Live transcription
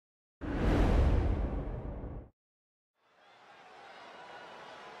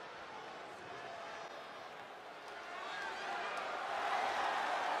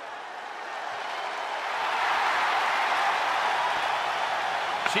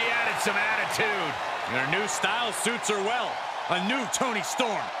She added some attitude. And her new style suits her well. A new Toni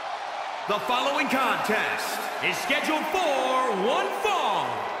Storm. The following contest is scheduled for one fall.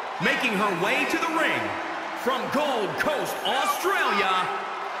 Making her way to the ring from Gold Coast, Australia,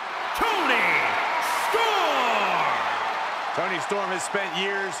 Toni Storm. Toni Storm has spent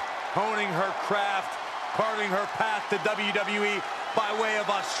years honing her craft, carving her path to WWE by way of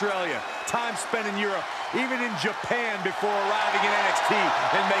Australia. Time spent in Europe, even in Japan before arriving in NXT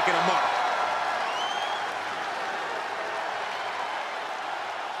and making a mark.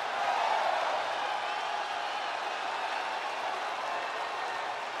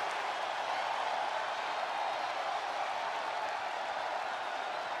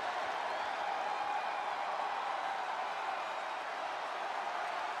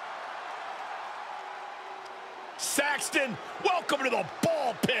 Saxton, welcome to the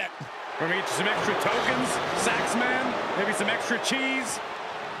ball pit. We're gonna get you some extra tokens, Saxman, maybe some extra cheese.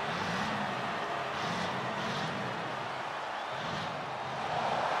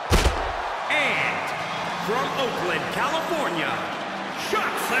 And from Oakland, California,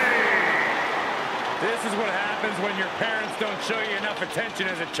 Shotzi. This is what happens when your parents don't show you enough attention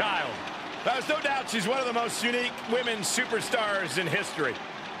as a child. There's no doubt she's one of the most unique women superstars in history.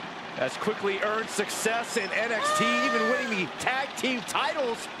 Has quickly earned success in NXT, even winning the tag team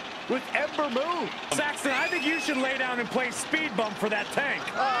titles with Ember Moon. Saxton, I think you should lay down and play speed bump for that tank.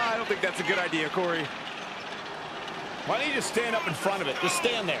 I don't think that's a good idea, Corey. Why don't you just stand up in front of it? Just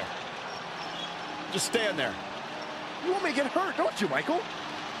stand there. Just stand there. You want me to get hurt, don't you, Michael?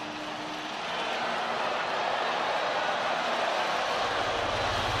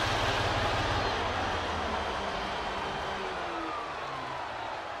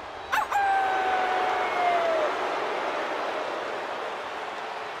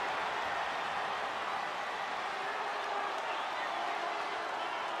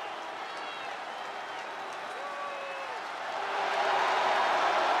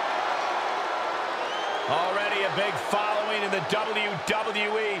 Already a big following in the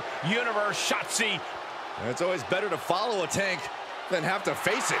WWE Universe, Shotzi. It's always better to follow a tank than have to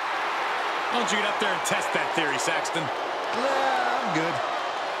face it. Why don't you get up there and test that theory, Saxton? Nah, I'm good.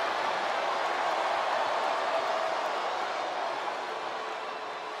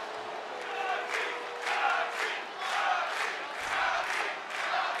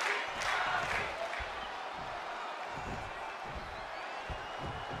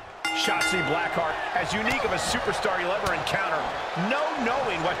 Shotzi Blackheart, as unique of a superstar you'll ever encounter. No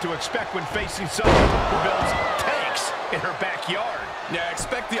knowing what to expect when facing someone who builds tanks in her backyard. Yeah,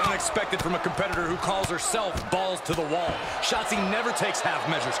 expect the unexpected from a competitor who calls herself balls to the wall. Shotzi never takes half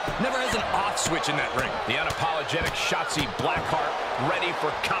measures, never has an off switch in that ring. The unapologetic Shotzi Blackheart ready for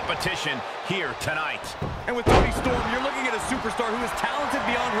competition here tonight. And with Toni Storm, you're looking at a superstar who is talented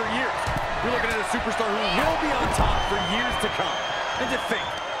beyond her years. You're looking at a superstar who will be on top for years to come. And to think,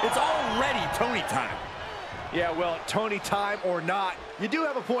 it's already Toni time. Yeah, well, Toni time or not, you do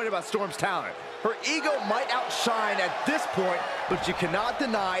have a point about Storm's talent. Her ego might outshine at this point, but you cannot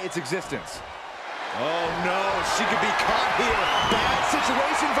deny its existence. Oh no, she could be caught here. Bad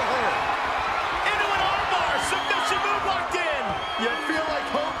situation for her. Into an armbar, submission move locked in. You feel like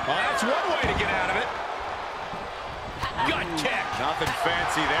hope? Well, that's one way to get out of it. Gut kick. Nothing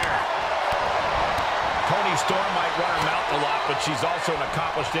fancy there. Toni Storm might run her mouth a lot, but she's also an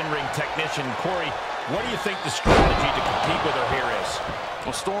accomplished in-ring technician. Corey, what do you think the strategy to compete with her here is?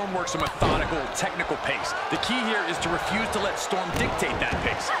 Well, Storm works a methodical, technical pace. The key here is to refuse to let Storm dictate that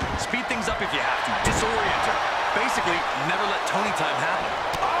pace. Speed things up if you have to, disorient her. Basically, never let Toni time happen.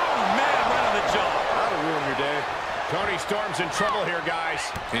 Oh, man, right on the jaw. That'll ruin your day. Toni Storm's in trouble here, guys.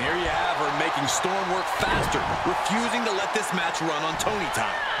 And here you have her making Storm work faster, refusing to let this match run on Toni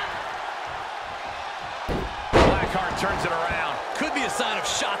time. Blackheart turns it around. Could be a sign of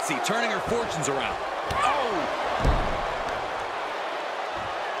Shotzi turning her fortunes around. Oh!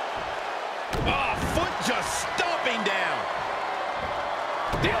 Oh, foot just stomping down.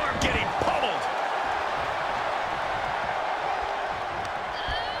 The arm getting pummeled.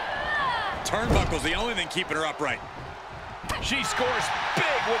 Turnbuckle's the only thing keeping her upright. She scores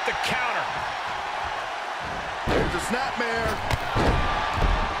big with the counter. There's a snapmare.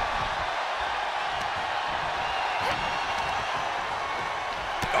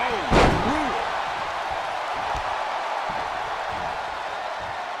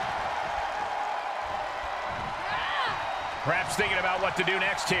 Perhaps thinking about what to do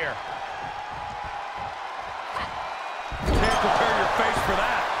next here. Can't prepare your face for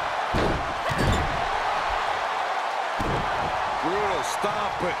that. Brutal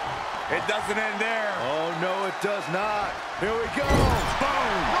stomp, but It doesn't end there. Oh, no, it does not. Here we go.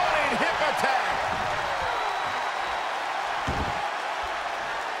 Boom. Running hip attack.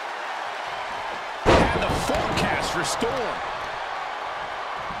 And the forecast for Storm.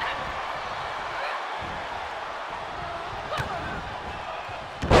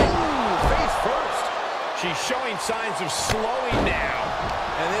 She's showing signs of slowing now.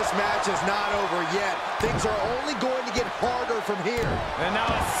 And this match is not over yet. Things are only going to get harder from here. And now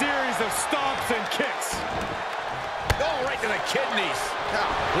a series of stomps and kicks. Oh, right to the kidneys.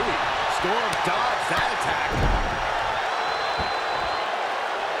 Golly. Storm dodged that attack.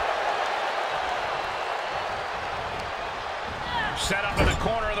 Set up in the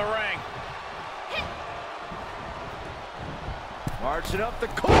corner of the ring. Marching up the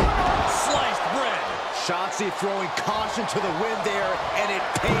corner. Sliced bread. Shotzi throwing caution to the wind there, and it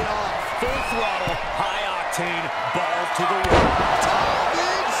paid off. Full throttle, high octane, balls to the wall.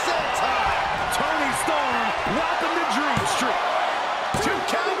 Big set time. Toni Storm, welcome to Dream Street. 2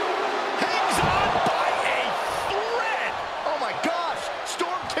 count. Hangs on by a thread. Oh my gosh,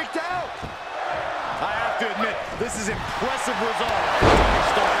 Storm kicked out. I have to admit, this is impressive resolve for Toni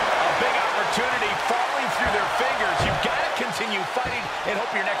Storm. A big opportunity falling through their fingers. You've got to continue fighting and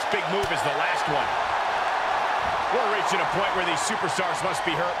hope your next big move is the last one. We're reaching a point where these superstars must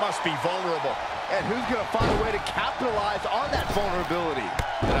be hurt, must be vulnerable. And who's going to find a way to capitalize on that vulnerability?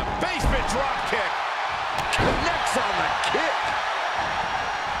 And a basement drop kick. Connects on the kick.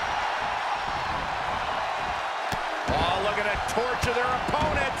 Oh, looking to torture their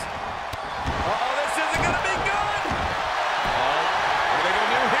opponent. Oh, this isn't going to be good. Oh, what are they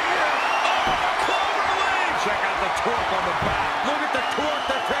going to do here? Oh, cloverleaf. Check out the torque on the back. Look at the torque,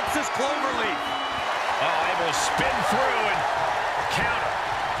 the Texas cloverleaf. Oh, able to spin through and counter.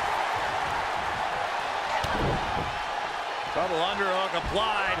 Double underhook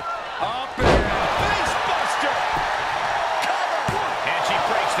applied. Up and face buster. Cover. And she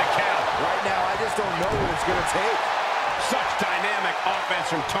breaks the count. Right now, I just don't know what it's going to take. Such dynamic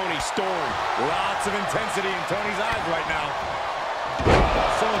offense from Toni Storm. Lots of intensity in Toni's eyes right now.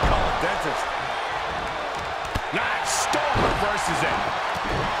 Someone call a dentist. Nice. Storm reverses it.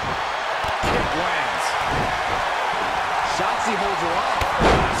 Kick lands. Shotzi holds her off.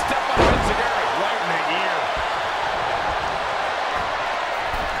 Step up Enziguri. Right in the ear.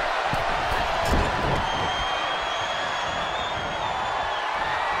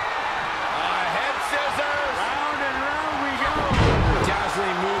 Head scissors. Round and round we go.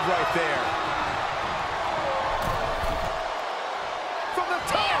 Dazzling move right there. From the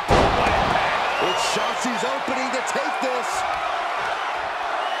top. It's Shotzi's opening to take this.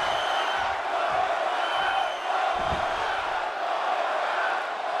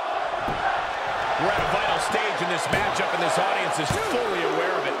 We're at a vital stage in this matchup, and this audience is fully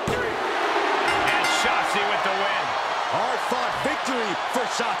aware of it. And Shotzi with the win. Hard-fought victory for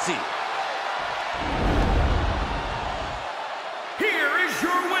Shotzi. Here is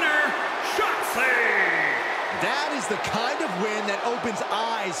your winner, Shotzi. That is the kind of win that opens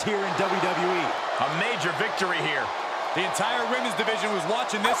eyes here in WWE. A major victory here. The entire women's division was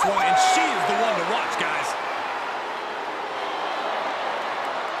watching this one, and she is the one to watch, guys.